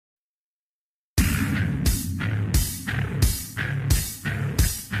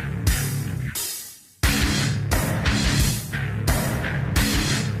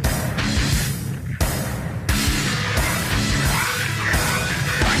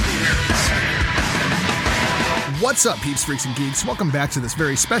What's up, peeps, freaks, and geeks? Welcome back to this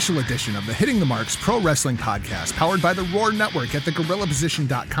very special edition of the Hitting the Marks Pro Wrestling Podcast, powered by the Roar Network at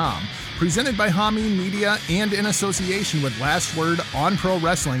thegorillaposition.com, presented by Hameen Media and in association with Last Word on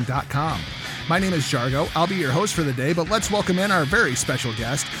ProWrestling.com. My name is Jargo. I'll be your host for the day, but let's welcome in our very special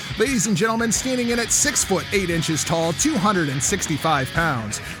guest. Ladies and gentlemen, standing in at 6 foot 8 inches tall, 265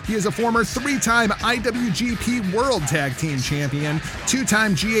 pounds. He is a former 3-time IWGP World Tag Team Champion,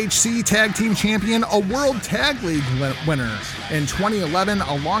 2-time GHC Tag Team Champion, a World Tag League winner in 2011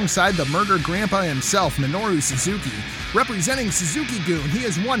 alongside the Murder Grandpa himself, Minoru Suzuki. Representing Suzuki-gun, he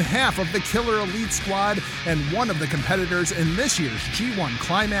is one half of the Killer Elite Squad and one of the competitors in this year's G1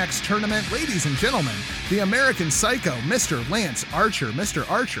 Climax Tournament. Ladies and gentlemen, the American Psycho, Mr. Lance Archer. Mr.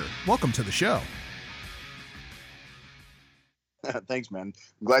 Archer, welcome to the show. Thanks, man.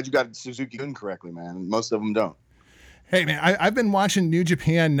 I'm glad you got Suzuki-gun correctly, man. Most of them don't. Hey, man, I've been watching New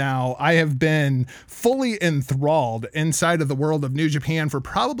Japan now. I have been fully enthralled inside of the world of New Japan for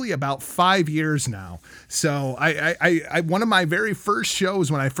probably about 5 years now. So I one of my very first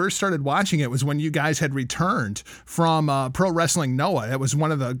shows when I first started watching it was when you guys had returned from Pro Wrestling Noah. It was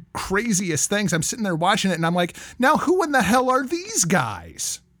one of the craziest things. I'm sitting there watching it and I'm like, now who in the hell are these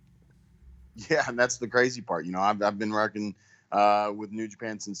guys? Yeah, and that's the crazy part. You know, I've been working with New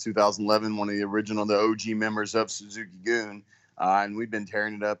Japan since 2011, one of the OG members of Suzuki-gun, and we've been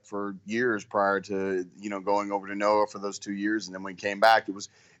tearing it up for years prior to, going over to Noah for those 2 years. And then when we came back, it was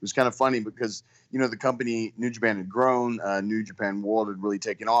kind of funny because, the company New Japan had grown, New Japan World had really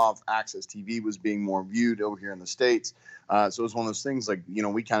taken off, Access TV was being more viewed over here in the States. So it was one of those things like,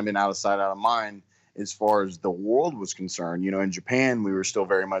 we kind of been out of sight, out of mind as far as the world was concerned. In Japan, we were still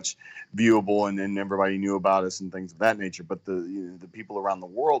very much viewable and everybody knew about us and things of that nature. But the people around the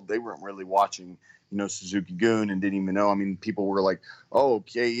world, they weren't really watching, Suzuki-gun and didn't even know. I mean, people were like, oh,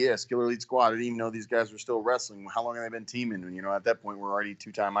 okay, yes, Killer Elite Squad. I didn't even know these guys were still wrestling. How long have they been teaming? And, at that point, we're already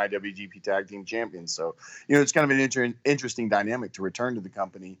 2-time IWGP Tag Team Champions. So, it's kind of an interesting dynamic to return to the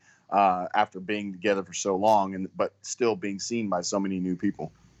company after being together for so long, but still being seen by so many new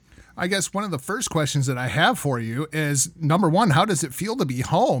people. I guess one of the first questions that I have for you is, number one, how does it feel to be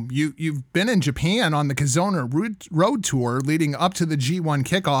home? You've been in Japan on the Kizuna Road Tour leading up to the G1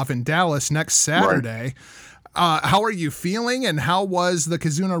 kickoff in Dallas next Saturday. Right. How are you feeling, and how was the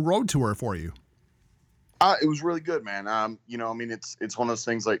Kizuna Road Tour for you? It was really good, man. It's one of those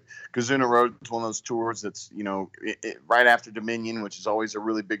things like Kizuna Road. It's one of those tours that's, right after Dominion, which is always a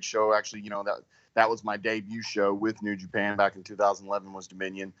really big show. Actually, that was my debut show with New Japan back in 2011 was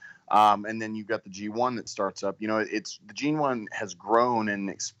Dominion. And then you've got the G1 that starts up. The G1 has grown and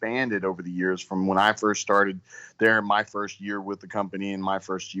expanded over the years from when I first started there, my first year with the company and my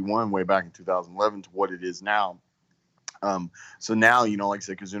first G1 way back in 2011 to what it is now. So now, like I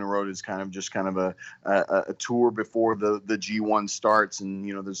said, Kizuna Road is kind of a tour before the G1 starts. And,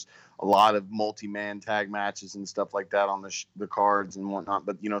 there's a lot of multi-man tag matches and stuff like that on the cards and whatnot.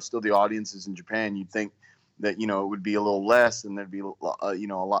 But, still the audiences in Japan, you'd think that, it would be a little less and there'd be, a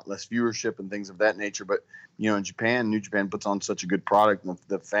lot less viewership and things of that nature. But, in Japan, New Japan puts on such a good product. And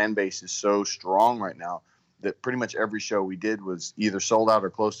the fan base is so strong right now that pretty much every show we did was either sold out or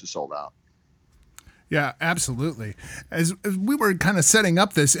close to sold out. Yeah, absolutely. As we were kind of setting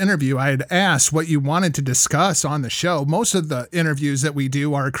up this interview, I had asked what you wanted to discuss on the show. Most of the interviews that we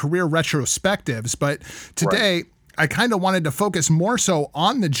do are career retrospectives, but today right. I kind of wanted to focus more so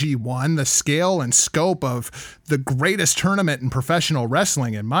on the G1, the scale and scope of the greatest tournament in professional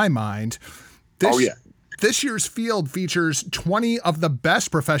wrestling in my mind. This year's field features 20 of the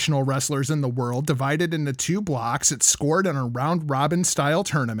best professional wrestlers in the world divided into 2 blocks. It's scored in a round-robin style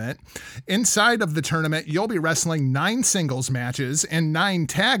tournament. Inside of the tournament, you'll be wrestling 9 singles matches and 9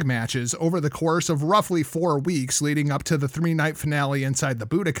 tag matches over the course of roughly 4 weeks leading up to the 3-night finale inside the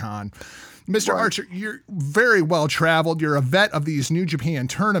Budokan. Mr. Right. Archer, you're very well traveled. You're a vet of these New Japan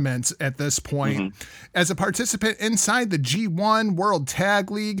tournaments at this point. Mm-hmm. As a participant inside the G1 World Tag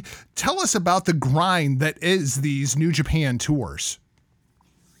League, tell us about the grind that is these New Japan tours.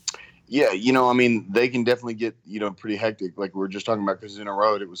 Yeah, they can definitely get, pretty hectic. Like we were just talking about Kizuna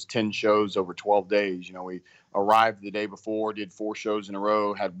Road, it was 10 shows over 12 days. We arrived the day before, did 4 shows in a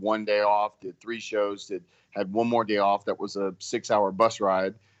row, had 1 day off, did 3 shows, had 1 more day off. That was a 6-hour bus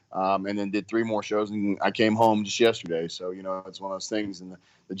ride. And then did 3 more shows, and I came home just yesterday. So, it's one of those things. And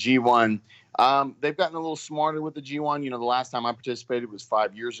the G1, they've gotten a little smarter with the G1. The last time I participated was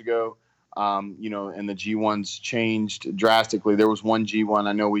 5 years ago, and the G1's changed drastically. There was one G1.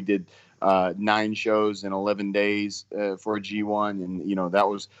 I know we did 9 shows in 11 days for a G1, and, that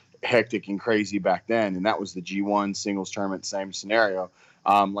was hectic and crazy back then. And that was the G1 singles tournament, same scenario.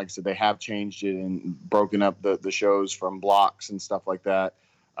 Like I said, they have changed it and broken up the shows from blocks and stuff like that.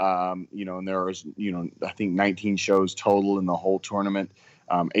 And there was, I think 19 shows total in the whole tournament,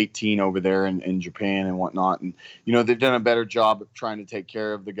 18 over there in Japan and whatnot. And, they've done a better job of trying to take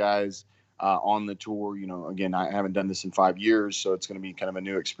care of the guys on the tour. Again, I haven't done this in 5 years, so it's going to be kind of a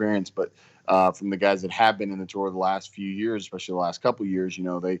new experience. But from the guys that have been in the tour the last few years, especially the last couple of years,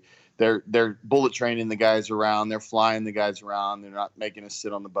 they're bullet training the guys around. They're flying the guys around. They're not making us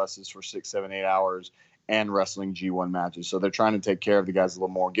sit on the buses for 6, 7, 8 hours and wrestling G1 matches. So they're trying to take care of the guys a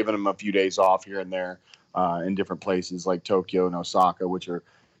little more, giving them a few days off here and there in different places like Tokyo and Osaka, which are,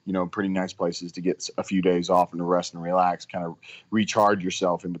 pretty nice places to get a few days off and to rest and relax, kind of recharge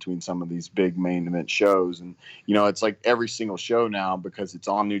yourself in between some of these big main event shows. And, it's like every single show now, because it's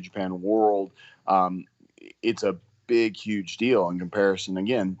on New Japan World, it's a big, huge deal in comparison,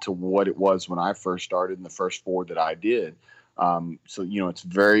 again, to what it was when I first started in the first 4 that I did. So, it's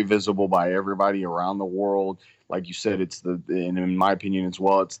very visible by everybody around the world. Like you said, and in my opinion as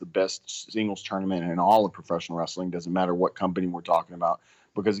well, it's the best singles tournament in all of professional wrestling. Doesn't matter what company we're talking about,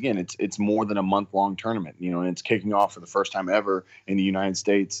 because again, it's more than a month-long tournament, and it's kicking off for the first time ever in the United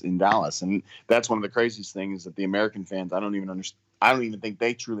States in Dallas. And that's one of the craziest things, that the American fans, I don't even think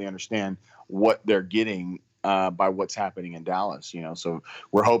they truly understand what they're getting by what's happening in Dallas, So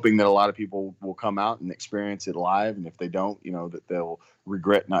we're hoping that a lot of people will come out and experience it live, and if they don't, that they'll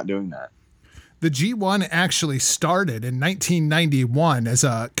regret not doing that. The G1 actually started in 1991 as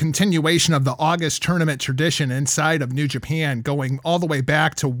a continuation of the August tournament tradition inside of New Japan, going all the way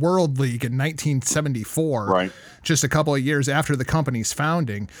back to World League in 1974, right? Just a couple of years after the company's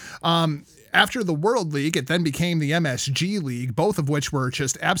founding. After the World League, it then became the MSG League, both of which were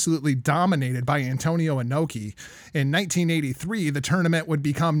just absolutely dominated by Antonio Inoki. In 1983, the tournament would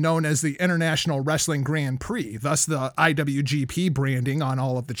become known as the International Wrestling Grand Prix, thus the IWGP branding on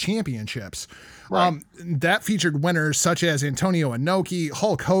all of the championships. Right. That featured winners such as Antonio Inoki,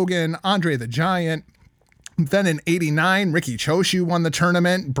 Hulk Hogan, Andre the Giant. Then in 89, Riki Choshu won the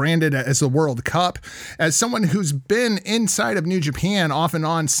tournament, branded as the World Cup. As someone who's been inside of New Japan off and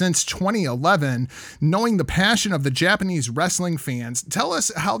on since 2011, knowing the passion of the Japanese wrestling fans, tell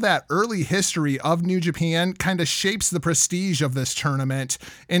us how that early history of New Japan kind of shapes the prestige of this tournament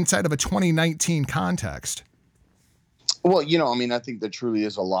inside of a 2019 context. Well, I think there truly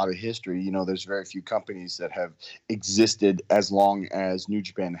is a lot of history. There's very few companies that have existed as long as New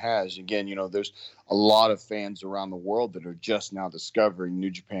Japan has. Again, there's a lot of fans around the world that are just now discovering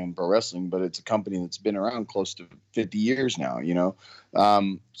New Japan Pro Wrestling, but it's a company that's been around close to 50 years now,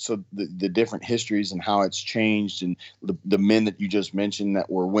 So the different histories and how it's changed, and the men that you just mentioned that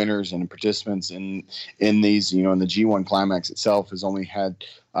were winners and participants in these, in the G1 Climax itself has only had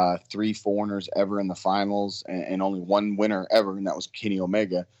 3 foreigners ever in the finals, and only 1 winner ever, and that was Kenny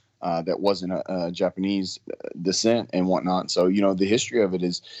Omega. That wasn't a Japanese descent and whatnot. So, the history of it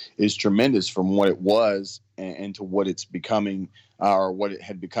is tremendous, from what it was and to what it's becoming, or what it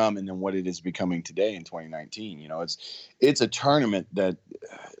had become, and then what it is becoming today in 2019. It's a tournament that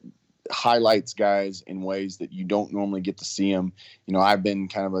highlights guys in ways that you don't normally get to see them. I've been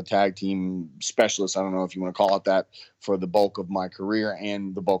kind of a tag team specialist, I don't know if you want to call it that, for the bulk of my career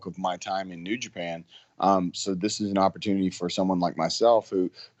and the bulk of my time in New Japan. So this is an opportunity for someone like myself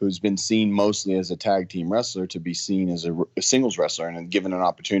who's been seen mostly as a tag team wrestler to be seen as a singles wrestler, and given an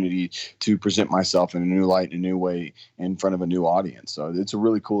opportunity to present myself in a new light, in a new way, in front of a new audience. So it's a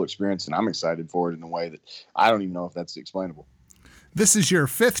really cool experience, and I'm excited for it in a way that I don't even know if that's explainable. This is your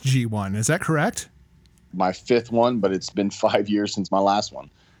 5th G1, is that correct? My 5th one, but it's been 5 years since my last one.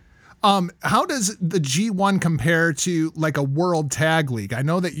 How does the G1 compare to like a World Tag League? I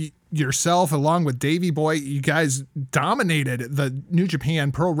know that yourself, along with Davey Boy, you guys dominated the New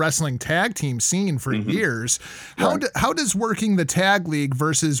Japan Pro Wrestling tag team scene for years. How does working the tag league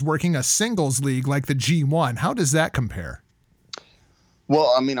versus working a singles league like the G1, how does that compare?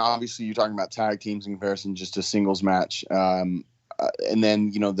 Well, obviously you're talking about tag teams in comparison just to singles match. And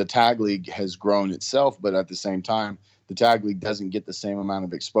then, the tag league has grown itself, but at the same time, the tag league doesn't get the same amount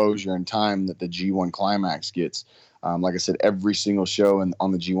of exposure and time that the G1 Climax gets. Like I said, every single show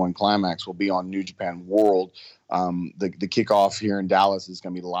on the G1 Climax will be on New Japan World. The kickoff here in Dallas is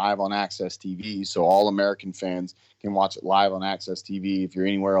going to be live on Access TV, so all American fans can watch it live on Access TV. If you're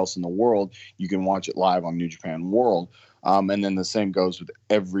anywhere else in the world, you can watch it live on New Japan World. And then the same goes with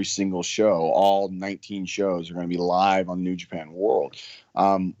every single show. All 19 shows are going to be live on New Japan World.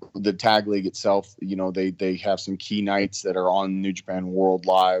 The tag league itself, they have some key nights that are on New Japan World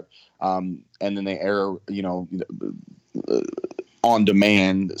live. And then they air, on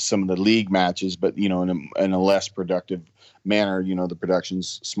demand some of the league matches, but, in a less productive manner. The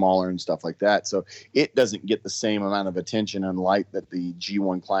production's smaller and stuff like that. So it doesn't get the same amount of attention and light that the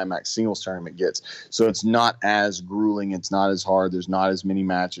G1 Climax singles tournament gets. So it's not as grueling. It's not as hard. There's not as many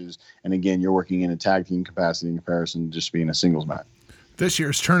matches. And again, you're working in a tag team capacity in comparison to just being a singles match. This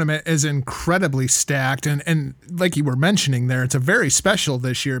year's tournament is incredibly stacked. And like you were mentioning there, it's a very special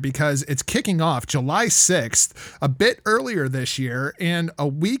this year because it's kicking off July 6th, a bit earlier this year and a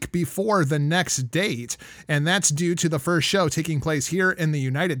week before the next date. And that's due to the first show taking place here in the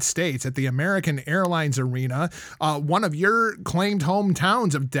United States at the American Airlines Arena, one of your claimed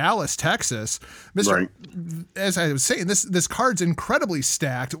hometowns of Dallas, Texas. Mr. Right. As I was saying, this card's incredibly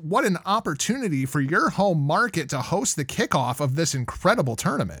stacked. What an opportunity for your home market to host the kickoff of this incredible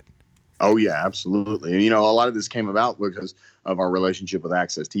tournament. Oh yeah, absolutely. And, a lot of this came about because of our relationship with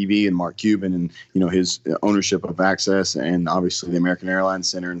Access TV and Mark Cuban and, his ownership of Access and obviously the American Airlines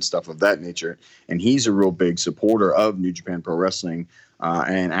Center and stuff of that nature. And he's a real big supporter of New Japan Pro Wrestling.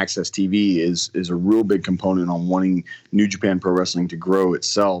 And Access TV is a real big component on wanting New Japan Pro Wrestling to grow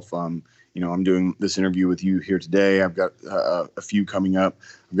itself. I'm doing this interview with you here today. I've got a few coming up.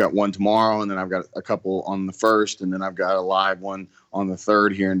 I've got one tomorrow, and then I've got a couple on the 1st, and then I've got a live one on the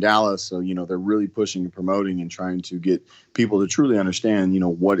 3rd here in Dallas. So, they're really pushing and promoting and trying to get people to truly understand,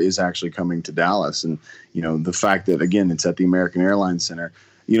 what is actually coming to Dallas. And, the fact that, again, it's at the American Airlines Center,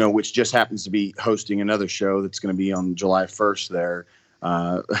 which just happens to be hosting another show that's going to be on July 1st there.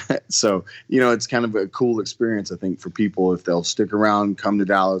 So, it's kind of a cool experience, I think, for people if they'll stick around, come to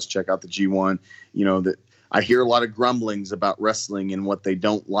Dallas, check out the G1. That I hear a lot of grumblings about wrestling and what they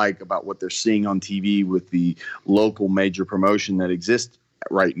don't like about what they're seeing on TV with the local major promotion that exists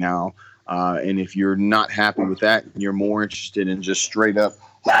right now. And if you're not happy with that, and you're more interested in just straight up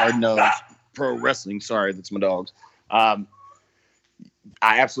hard-nosed pro wrestling. Sorry, that's my dogs.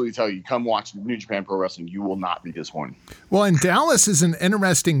 I absolutely tell you, come watch New Japan Pro Wrestling. You will not be disappointed. Well, and Dallas is an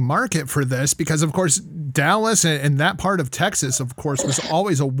interesting market for this because, of course, Dallas and that part of Texas, of course, was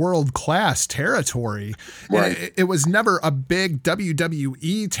always a world-class territory. Right. It was never a big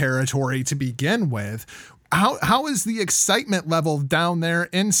WWE territory to begin with. How is the excitement level down there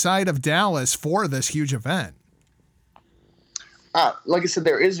inside of Dallas for this huge event? Like I said,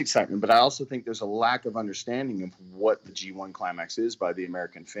 there is excitement, but I also think there's a lack of understanding of what the G1 Climax is by the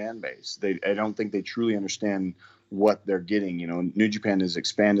American fan base. I don't think they truly understand what they're getting. New Japan has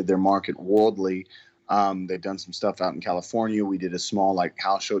expanded their market worldly. They've done some stuff out in California. We did a small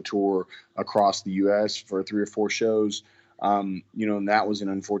house show tour across the U.S. for 3 or 4 shows. And that was an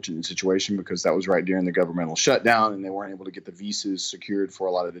unfortunate situation because that was right during the governmental shutdown and they weren't able to get the visas secured for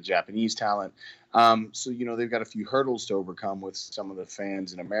a lot of the Japanese talent. So, they've got a few hurdles to overcome with some of the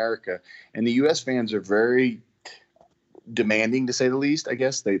fans in America, and the U.S. fans are very demanding, to say the least. I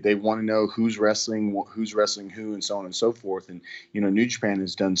guess they want to know who's wrestling who, and so on and so forth. And, New Japan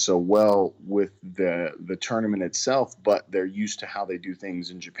has done so well with the tournament itself, but they're used to how they do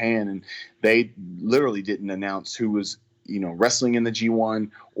things in Japan. And they literally didn't announce who was, wrestling in the G1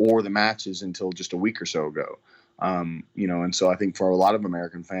 or the matches until just a week or so ago. And so I think for a lot of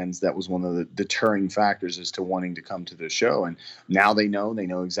American fans, that was one of the deterring factors as to wanting to come to the show. And now they know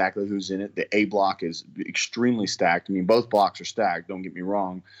exactly who's in it. The A block is extremely stacked. I mean, both blocks are stacked, don't get me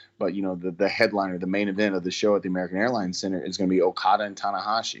wrong. But, the headliner, the main event of the show at the American Airlines Center is going to be Okada and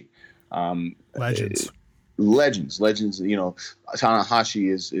Tanahashi. Legends.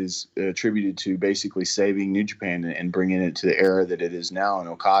 Tanahashi is attributed to basically saving New Japan and bringing it to the era that it is now. And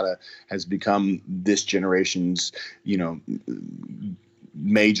Okada has become this generation's,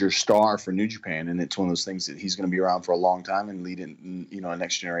 major star for New Japan. And it's one of those things that he's going to be around for a long time and lead in, a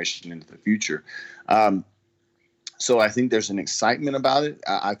next generation into the future. So I think there's an excitement about it.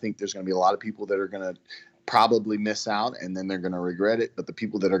 I think there's going to be a lot of people that are going to probably miss out and then they're going to regret it. But the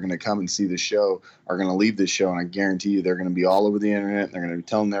people that are going to come and see the show are going to leave this show. And I guarantee you they're going to be all over the internet. And they're going to be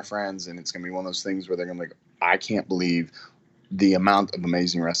telling their friends. And it's going to be one of those things where they're going to be like, I can't believe the amount of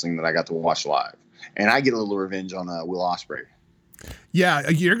amazing wrestling that I got to watch live. And I get a little revenge on Will Ospreay. Yeah,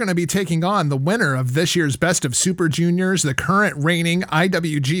 you're going to be taking on the winner of this year's Best of Super Juniors, the current reigning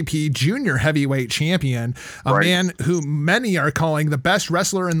IWGP Junior Heavyweight Champion, a man who many are calling the best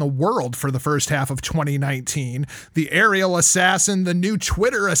wrestler in the world for the first half of 2019, the aerial assassin, the new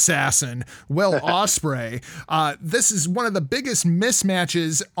Twitter assassin, Will Ospreay. This is one of the biggest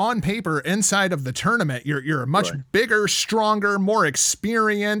mismatches on paper inside of the tournament. You're a much bigger, stronger, more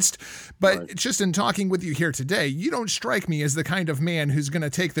experienced, but just in talking with you here today, you don't strike me as the kind of man who's going to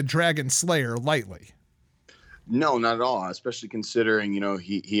take the Dragon Slayer lightly. No, not at all. Especially considering,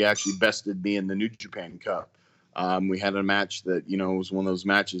 he actually bested me in the New Japan Cup We had a match that, was one of those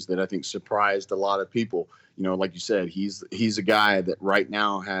matches that I think surprised a lot of people. Like you said, he's a guy that right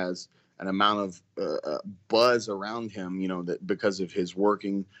now has an amount of buzz around him, that because of his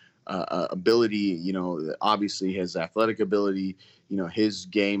working ability, obviously his athletic ability, his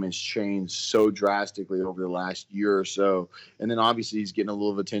game has changed so drastically over the last year or so. And then obviously he's getting a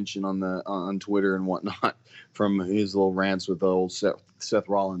little of attention on Twitter and whatnot from his little rants with the old Seth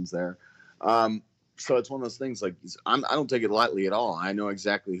Rollins there. So it's one of those things like I don't take it lightly at all. I know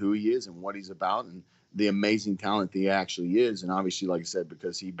exactly who he is and what he's about and the amazing talent that he actually is. And obviously, like I said,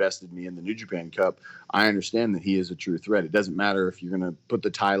 because he bested me in the New Japan Cup, I understand that he is a true threat. It doesn't matter if you're going to put the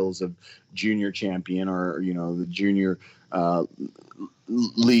titles of junior champion or, the junior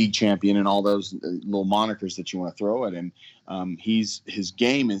league champion and all those little monikers that you want to throw at him. His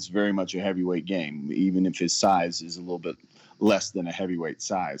game is very much a heavyweight game, even if his size is a little bit less than a heavyweight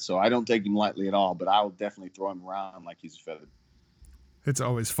size. So I don't take him lightly at all, but I will definitely throw him around like he's a feather. It's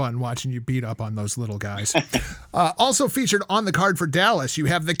always fun watching you beat up on those little guys. Also featured on the card for Dallas, you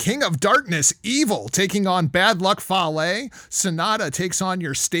have the King of Darkness, Evil, taking on Bad Luck Fale. Sonata takes on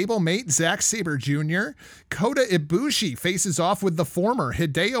your stablemate, Zack Sabre Jr. Kota Ibushi faces off with the former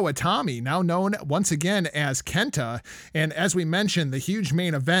Hideo Itami, now known once again as Kenta. And as we mentioned, the huge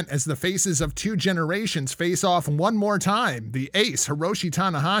main event as the faces of two generations face off one more time. The ace, Hiroshi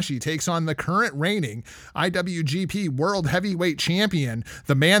Tanahashi, takes on the current reigning IWGP World Heavyweight Champion,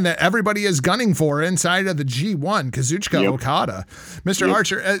 the man that everybody is gunning for inside of the G1, Kazuchika Okada. Mr.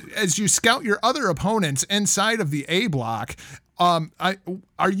 Archer, as you scout your other opponents inside of the A block, are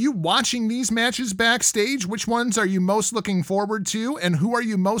you watching these matches backstage? Which ones are you most looking forward to, and who are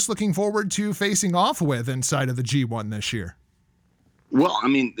you most looking forward to facing off with inside of the G1 this year? Well, I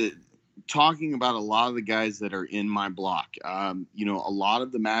mean, talking about a lot of the guys that are in my block, a lot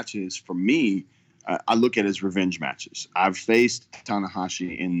of the matches for me, I look at as revenge matches. I've faced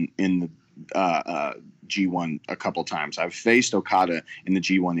Tanahashi in the G1 a couple times. I've faced Okada in the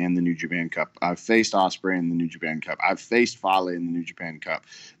G1 and the New Japan Cup. I've faced Ospreay in the New Japan Cup. I've faced Fale in the New Japan Cup.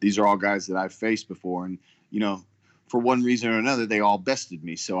 These are all guys that I've faced before, and for one reason or another, they all bested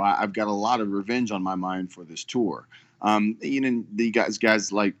me. So I've got a lot of revenge on my mind for this tour. The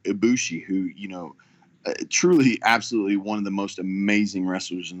guys like Ibushi, who truly, absolutely one of the most amazing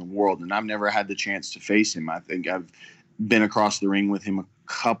wrestlers in the world. And I've never had the chance to face him. I think I've been across the ring with him a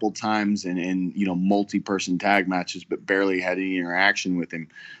couple times in multi-person tag matches, but barely had any interaction with him.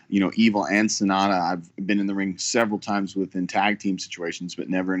 Evil and Sonata, I've been in the ring several times within tag team situations, but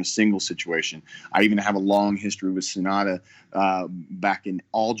never in a single situation. I even have a long history with Sonata back in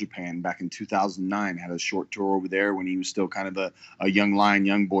All Japan, back in 2009. Had a short tour over there when he was still kind of a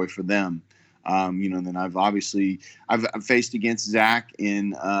young boy for them. Then I've faced against Zach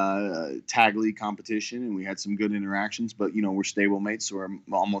in tag league competition, and we had some good interactions, but we're stablemates, so we're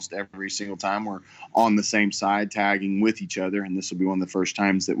almost every single time we're on the same side tagging with each other. And this will be one of the first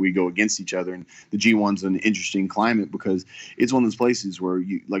times that we go against each other. And the G1's an interesting climate because it's one of those places where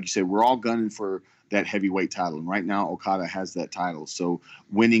like you said, we're all gunning for that heavyweight title. And right now Okada has that title. So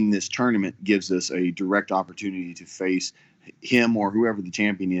winning this tournament gives us a direct opportunity to face him or whoever the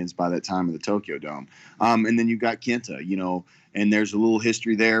champion is by that time of the Tokyo Dome. And then you've got Kenta, and there's a little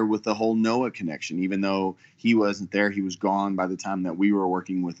history there with the whole Noah connection. Even though he wasn't there, he was gone by the time that we were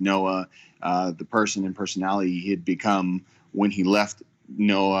working with Noah. The person and personality he had become when he left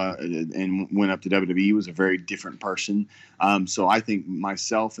Noah and went up to WWE was a very different person. So I think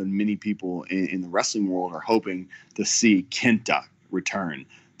myself and many people in the wrestling world are hoping to see Kenta return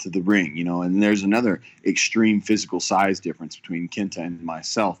to the ring, and there's another extreme physical size difference between Kenta and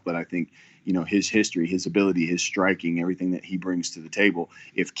myself. But I think, his history, his ability, his striking, everything that he brings to the table.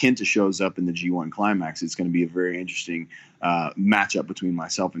 If Kenta shows up in the G1 Climax, it's going to be a very interesting matchup between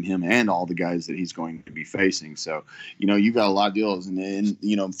myself and him and all the guys that he's going to be facing. So, you got a lot of deals.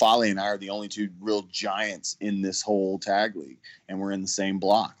 And Fale and I are the only two real giants in this whole tag league. And we're in the same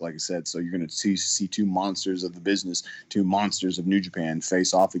block, like I said. So you're going to see two monsters of the business, two monsters of New Japan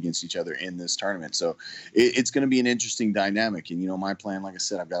face off against each other in this tournament. So it's going to be an interesting dynamic. And, my plan, like I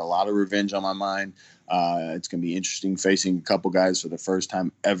said, I've got a lot of revenge on my mind. It's going to be interesting facing a couple guys for the first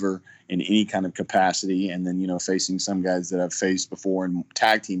time ever in any kind of capacity. And then, facing some guys that I've faced before in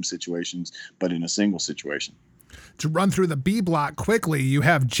tag team situations, but in a single situation. To run through the B block quickly, you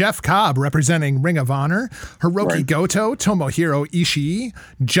have Jeff Cobb representing Ring of Honor, Hiroki Goto, Tomohiro Ishii,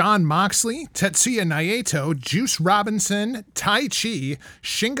 Jon Moxley, Tetsuya Naito, Juice Robinson, Tai Chi,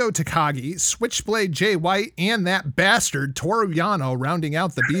 Shingo Takagi, Switchblade Jay White, and that bastard Toru Yano rounding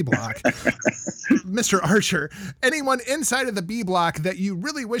out the B block. Mr. Archer, anyone inside of the B block that you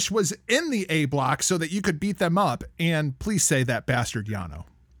really wish was in the A block so that you could beat them up? And please say that bastard Yano.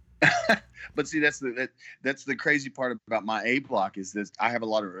 But see, that's the crazy part about my A block is that I have a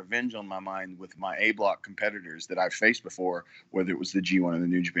lot of revenge on my mind with my A block competitors that I've faced before, whether it was the G1 or the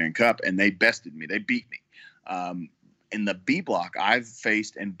New Japan Cup, and they bested me. They beat me. In the B block, I've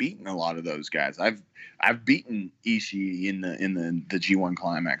faced and beaten a lot of those guys. I've beaten Ishii in the G1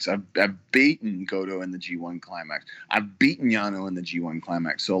 Climax. I've beaten Goto in the G1 Climax. I've beaten Yano in the G1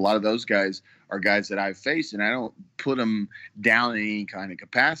 Climax. So a lot of those guys are guys that I've faced, and I don't put them down in any kind of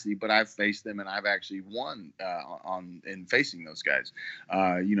capacity, but I've faced them and I've actually won in facing those guys.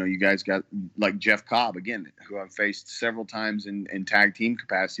 You guys got like Jeff Cobb, again, who I've faced several times in tag team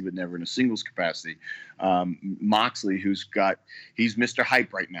capacity, but never in a singles capacity. Moxley, he's Mr.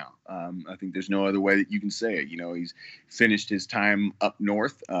 Hype right now. I think there's no other way that you can say it. He's finished his time up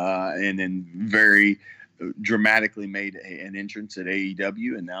north and then very dramatically made an entrance at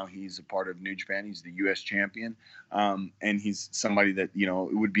AEW, and now he's a part of New Japan. He's the U.S. champion, and he's somebody that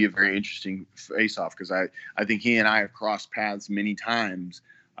it would be a very interesting face-off, because I think he and I have crossed paths many times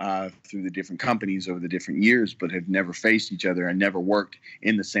through the different companies over the different years, but have never faced each other and never worked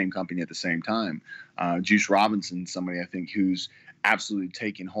in the same company at the same time. Juice Robinson, somebody I think who's absolutely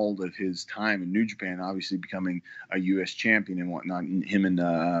taken hold of his time in New Japan, obviously becoming a U.S. champion and whatnot. And him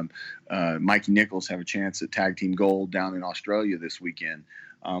and Mikey Nichols have a chance at Tag Team Gold down in Australia this weekend.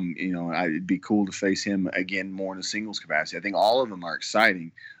 It'd be cool to face him again more in a singles capacity. I think all of them are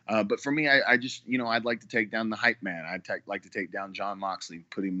exciting. But for me, I just, I'd like to take down the hype man. I'd like to take down Jon Moxley,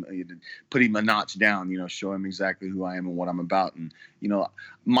 put him a notch down, show him exactly who I am and what I'm about. And,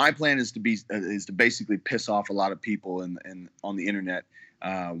 my plan is to basically piss off a lot of people and on the internet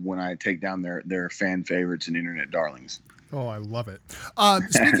when I take down their fan favorites and internet darlings. Oh, I love it.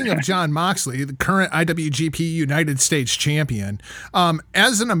 Speaking of Jon Moxley, the current IWGP United States champion,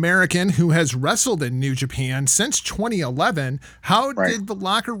 as an American who has wrestled in New Japan since 2011, how did the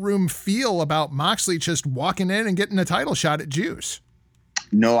locker room feel about Moxley just walking in and getting a title shot at Juice?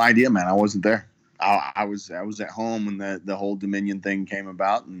 No idea, man. I wasn't there. I was at home when the whole Dominion thing came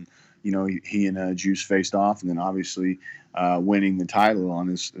about, and he and Juice faced off, and then obviously winning the title on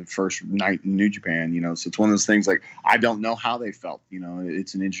his first night in New Japan. So it's one of those things, like, I don't know how they felt.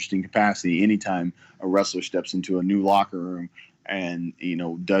 It's an interesting capacity anytime a wrestler steps into a new locker room and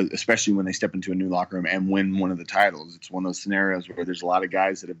especially when they step into a new locker room and win one of the titles. It's one of those scenarios where there's a lot of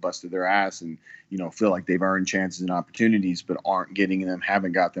guys that have busted their ass and feel like they've earned chances and opportunities but aren't getting them,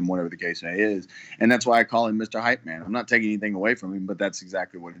 haven't got them, whatever the case is. And that's why I call him Mr. Hype Man. I'm not taking anything away from him, but that's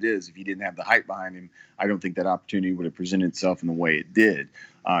exactly what it is. If he didn't have the hype behind him, I don't think that opportunity would have presented itself in the way it did.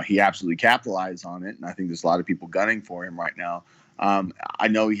 He absolutely capitalized on it, and I think there's a lot of people gunning for him right now. I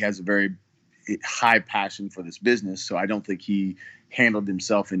know he has a very high passion for this business, so I don't think he handled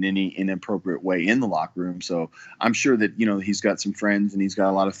himself in any inappropriate way in the locker room. So I'm sure that he's got some friends and he's got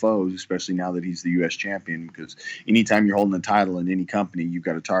a lot of foes, especially now that he's the U.S. champion, because anytime you're holding a title in any company, you've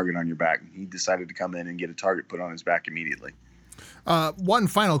got a target on your back. And he decided to come in and get a target put on his back immediately. One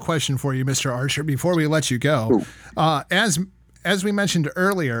final question for you, Mr. Archer, before we let you go. As we mentioned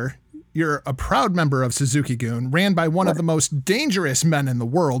earlier, you're a proud member of Suzuki-gun, ran by one of the most dangerous men in the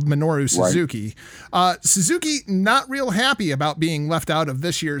world, Minoru Suzuki. Suzuki not real happy about being left out of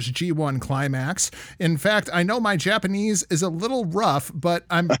this year's G1 Climax. In fact, I know my Japanese is a little rough, but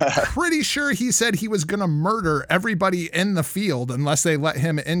I'm pretty sure he said he was going to murder everybody in the field unless they let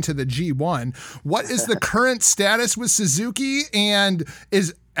him into the G1. What is the current status with Suzuki, and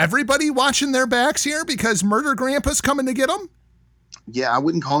is everybody watching their backs here because Murder Grandpa's coming to get them? Yeah, I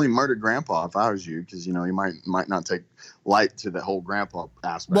wouldn't call him Murder Grandpa if I was you, because he might not take light to the whole grandpa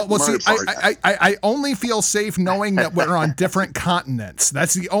aspect. Well, see, I only feel safe knowing that we're on different continents.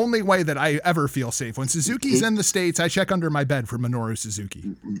 That's the only way that I ever feel safe. When Suzuki's in the States, I check under my bed for Minoru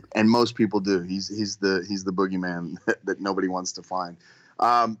Suzuki. And most people do. He's the boogeyman that nobody wants to find.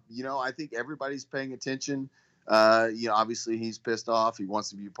 I think everybody's paying attention. Obviously he's pissed off. He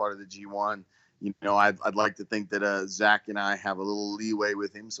wants to be a part of the G1. I'd like to think that Zach and I have a little leeway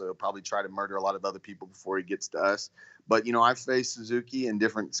with him, so he'll probably try to murder a lot of other people before he gets to us. But, I've faced Suzuki in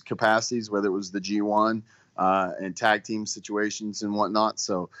different capacities, whether it was the G1 and tag team situations and whatnot.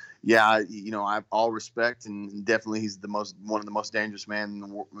 So, yeah, I have all respect, and definitely he's one of the most dangerous men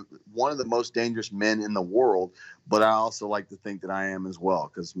in the world. But I also like to think that I am as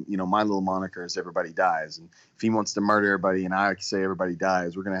well, because my little moniker is everybody dies, and if he wants to murder everybody and I say everybody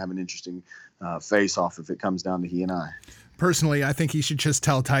dies, we're going to have an interesting face off if it comes down to he and I. Personally, I think he should just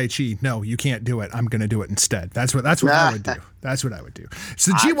tell Taichi, no, you can't do it. I'm going to do it instead. That's what I would do. That's what I would do. It's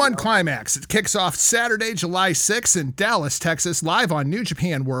the G1 Climax. It kicks off Saturday, July 6th in Dallas, Texas, live on New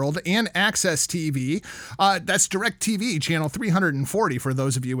Japan World and Access TV. That's DirecTV, channel 340 for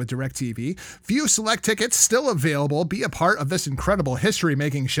those of you with DirecTV. Few select tickets still available. Be a part of this incredible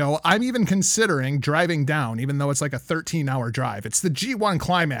history-making show. I'm even considering driving down, even though it's like a 13-hour drive. It's the G1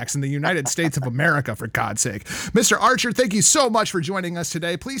 Climax in the United States of America, for God's sake. Mr. Archer, thank you so much for joining us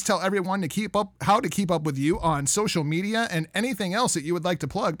today. Please tell everyone how to keep up with you on social media and anything else that you would like to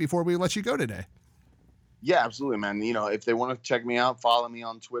plug before we let you go today. Yeah, absolutely, man. If they want to check me out, follow me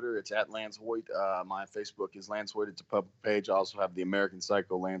on Twitter. It's at Lance Hoyt. My Facebook is Lance Hoyt. It's a public page. I also have the American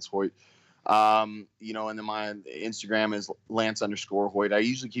Psycho Lance Hoyt. And then my Instagram is Lance_Hoyt. I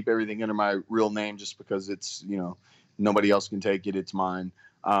usually keep everything under my real name just because it's, nobody else can take it. It's mine.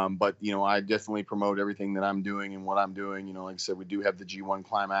 But I definitely promote everything that I'm doing and what I'm doing. Like I said, we do have the G1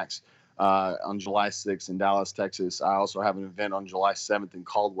 Climax on July 6th in Dallas, Texas. I also have an event on July 7th in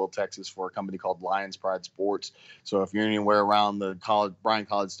Caldwell, Texas for a company called Lions Pride Sports. So if you're anywhere around the Bryan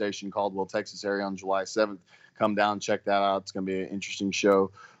College Station, Caldwell, Texas area on July 7th, come down, check that out. It's going to be an interesting show.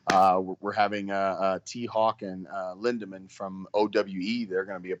 We're having T-Hawk and Lindemann from OWE. They're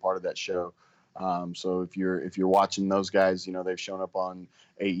going to be a part of that show. So if you're watching those guys, they've shown up on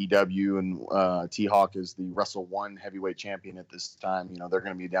AEW, and T-Hawk is the Wrestle One heavyweight champion at this time. They're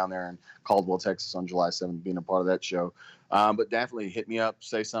going to be down there in Caldwell, Texas on July 7th, being a part of that show. But definitely hit me up,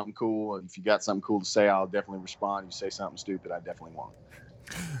 say something cool. If you got something cool to say, I'll definitely respond. You say something stupid, I definitely won't.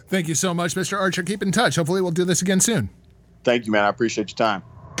 Thank you so much, Mr. Archer. Keep in touch. Hopefully we'll do this again soon. Thank you, man. I appreciate your time.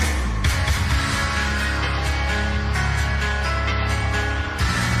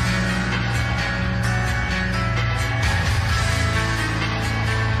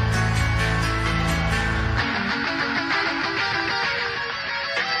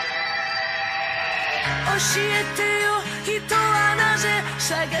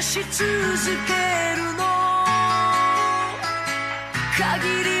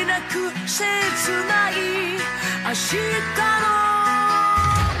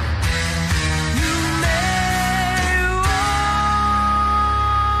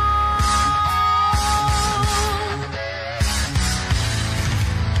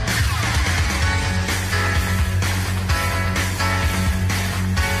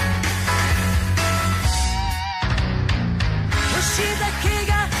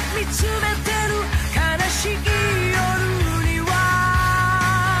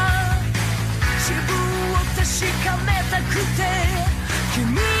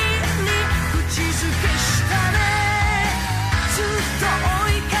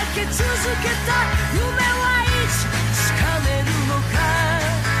 Get